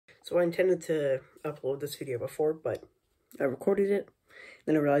So I intended to upload this video before, but I recorded it,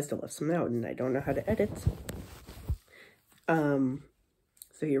 then I realized I left some out, and I don't know how to edit. So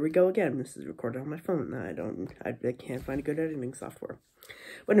here we go again. This is recorded on my phone. I can't find a good editing software.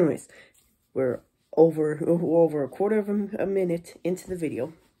 But anyways, we're over a quarter of a minute into the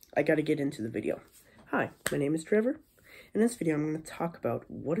video. I gotta get into the video. Hi, my name is Trevor. In this video, I'm going to talk about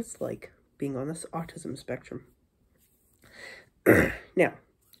what it's like being on this autism spectrum. Now,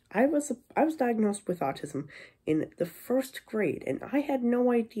 I was diagnosed with autism in the 1st grade, and I had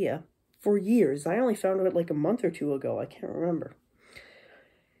no idea for years. I only found out like a month or two ago. I can't remember.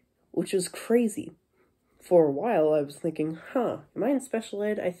 Which is crazy. For a while, I was thinking, am I in special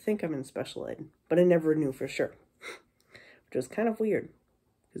ed? I think I'm in special ed. But I never knew for sure. Which was kind of weird.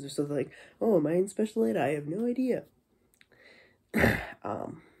 Because they're still like, oh, am I in special ed? I have no idea. And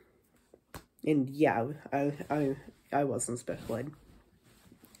yeah, I was in special ed.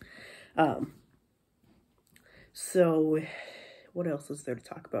 So, what else is there to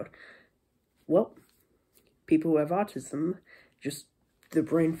talk about? Well, people who have autism, just their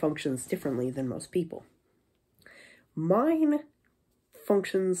brain functions differently than most people. Mine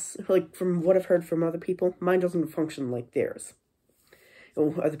functions, like from what I've heard from other people, mine doesn't function like theirs.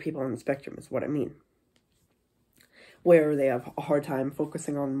 Well, other people on the spectrum is what I mean. Where they have a hard time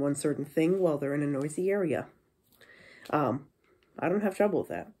focusing on one certain thing while they're in a noisy area. I don't have trouble with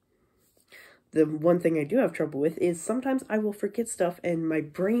that. The one thing I do have trouble with is sometimes I will forget stuff and my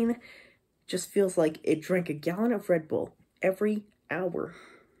brain just feels like it drank a gallon of Red Bull every hour.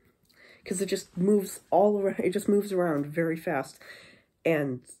 Because it just moves all around, it just moves around very fast.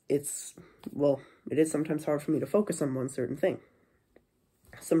 And it is sometimes hard for me to focus on one certain thing.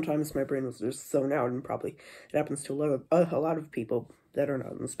 Sometimes my brain will just zone out, and probably it happens to a lot of people that are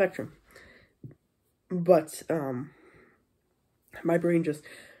not on the spectrum. But, my brain just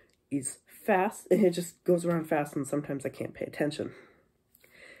is fast, and it just goes around fast, and sometimes I can't pay attention.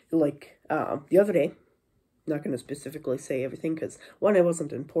 Like, the other day, I'm not going to specifically say everything, because, 1, it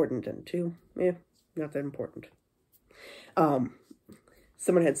wasn't important, and 2, not that important.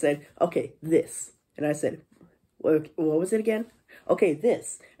 Someone had said, okay, this, and I said, what was it again? Okay,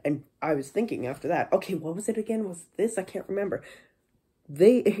 this, and I was thinking after that, okay, what was it again? Was it this? I can't remember.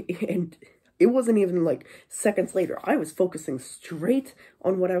 And it wasn't even like seconds later. I was focusing straight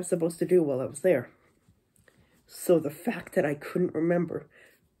on what I was supposed to do while I was there. So the fact that I couldn't remember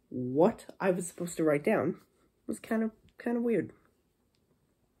what I was supposed to write down was kind of weird.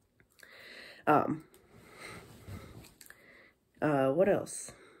 What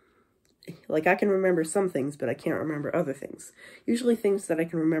else? Like, I can remember some things, but I can't remember other things. Usually things that I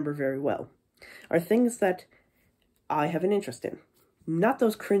can remember very well are things that I have an interest in. Not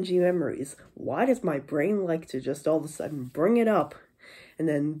those cringy memories. Why does my brain like to just all of a sudden bring it up and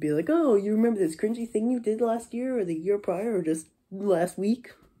then be like, oh, you remember this cringy thing you did last year or the year prior or just last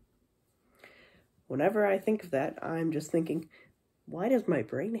week? Whenever I think of that, I'm just thinking, why does my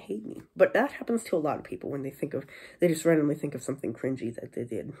brain hate me? But that happens to a lot of people when they just randomly think of something cringy that they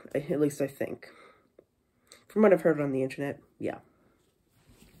did. At least I think. From what I've heard on the internet, yeah.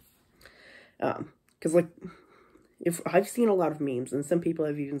 Because, like, if I've seen a lot of memes, and some people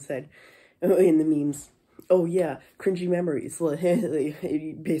have even said in the memes, oh yeah, cringy memories.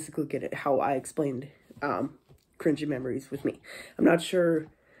 You basically get it, how I explained cringy memories with me. I'm not sure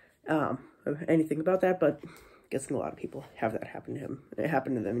anything about that, but guessing a lot of people have that happen to him. It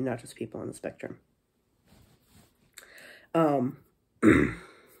happened to them, not just people on the spectrum.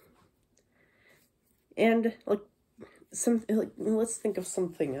 And let's think of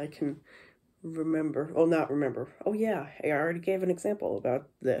something I can remember. Oh, not remember. Oh yeah, I already gave an example about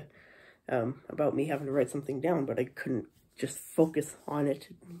about me having to write something down, but I couldn't just focus on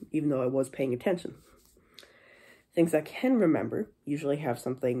it, even though I was paying attention. Things I can remember usually have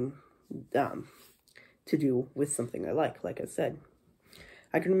something to do with something I like I said.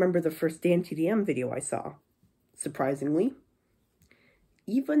 I can remember the first Dan TDM video I saw. Surprisingly,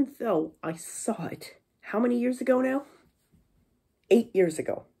 even though I saw it, how many years ago now? 8 years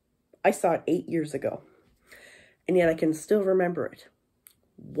ago. I saw it 8 years ago. And yet I can still remember it.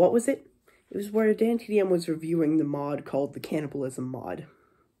 What was it? It was where Dan TDM was reviewing the mod called the Cannibalism mod.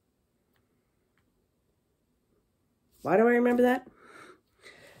 Why do I remember that?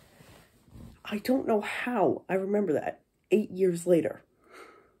 I don't know how I remember that 8 years later.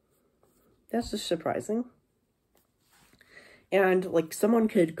 That's just surprising. And, like, someone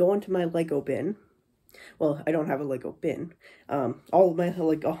could go into my Lego bin. Well, I don't have a Lego bin. All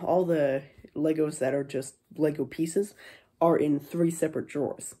the Legos that are just Lego pieces are in 3 separate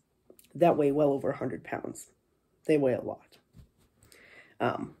drawers. That weigh well over 100 pounds. They weigh a lot.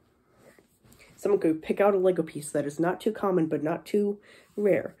 someone could pick out a Lego piece that is not too common but not too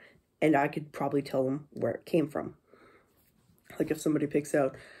rare, and I could probably tell them where it came from. Like if somebody picks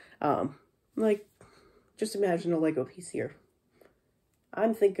out, like, just imagine a Lego piece here.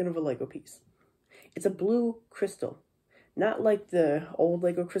 I'm thinking of a Lego piece. It's a blue crystal. Not like the old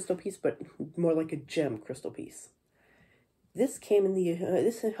Lego crystal piece, but more like a gem crystal piece. This came in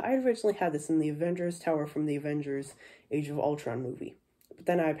the, I originally had this in the Avengers Tower from the Avengers Age of Ultron movie. But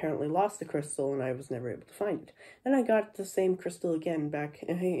then I apparently lost the crystal and I was never able to find it. Then I got the same crystal again back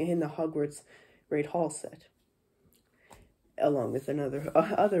in the Hogwarts Great Hall set. Along with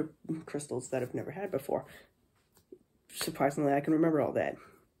other crystals that I've never had before. Surprisingly, I can remember all that.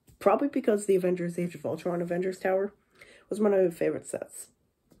 Probably because the Avengers Age of Ultron Avengers Tower was one of my favorite sets.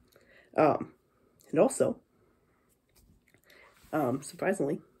 And also,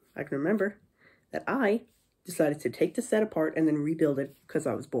 surprisingly, I can remember that I decided to take the set apart and then rebuild it because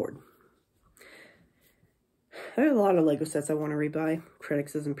I was bored. There are a lot of Lego sets I want to rebuy.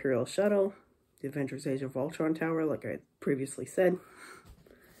 Krennic's Imperial Shuttle, the Avengers Age of Ultron Tower, like I previously said.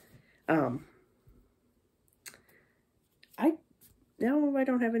 I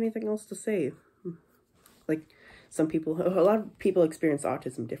don't have anything else to say. Like, a lot of people experience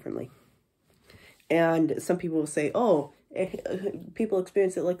autism differently. And some people will say, oh, people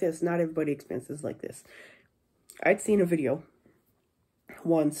experience it like this. Not everybody experiences like this. I'd seen a video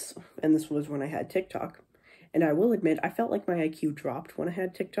once, and this was when I had TikTok. And I will admit, I felt like my IQ dropped when I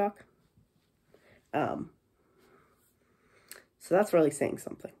had TikTok. So that's really saying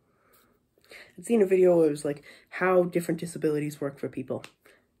something. I'd seen a video where it was like how different disabilities work for people.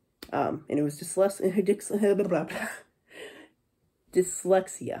 And it was dyslexia.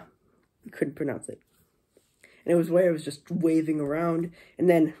 Couldn't pronounce it. And it was where I was just waving around. And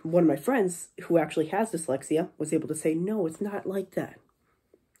then one of my friends who actually has dyslexia was able to say, no, it's not like that.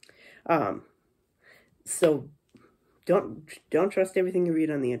 So don't trust everything you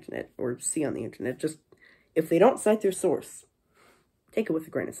read on the internet or see on the internet. Just, if they don't cite their source, take it with a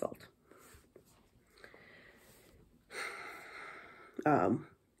grain of salt.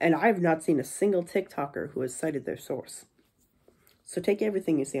 And I've not seen a single TikToker who has cited their source. So take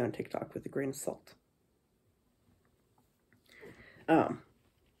everything you see on TikTok with a grain of salt. So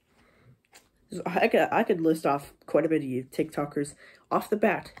I could list off quite a bit of you TikTokers off the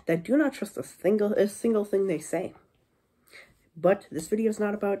bat that do not trust a single thing they say. But this video is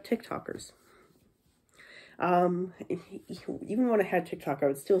not about TikTokers. Even when I had TikTok, I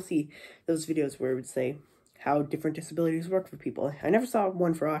would still see those videos where it would say how different disabilities work for people. I never saw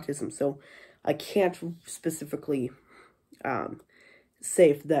one for autism, so I can't specifically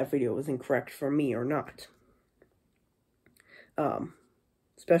say if that video was incorrect for me or not.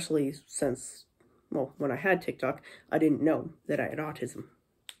 Especially since, well, when I had TikTok, I didn't know that I had autism.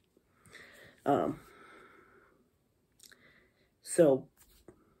 So,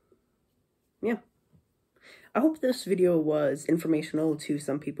 yeah. I hope this video was informational to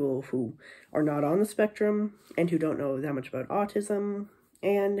some people who are not on the spectrum and who don't know that much about autism.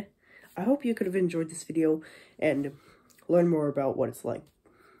 And I hope you could have enjoyed this video and learn more about what it's like.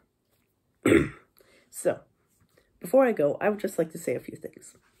 So, before I go, I would just like to say a few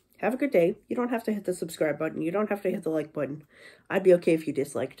things. Have a good day. You don't have to hit the subscribe button. You don't have to hit the like button. I'd be okay if you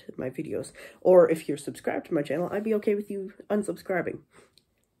disliked my videos. Or if you're subscribed to my channel, I'd be okay with you unsubscribing.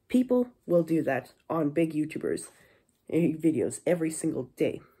 People will do that on big YouTubers videos every single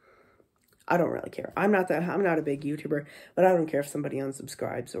day. I don't really care. I'm not a big YouTuber, but I don't care if somebody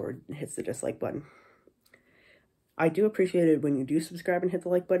unsubscribes or hits the dislike button. I do appreciate it when you do subscribe and hit the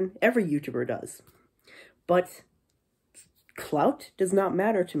like button. Every YouTuber does. But clout does not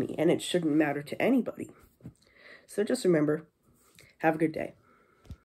matter to me, and it shouldn't matter to anybody. So just remember, have a good day.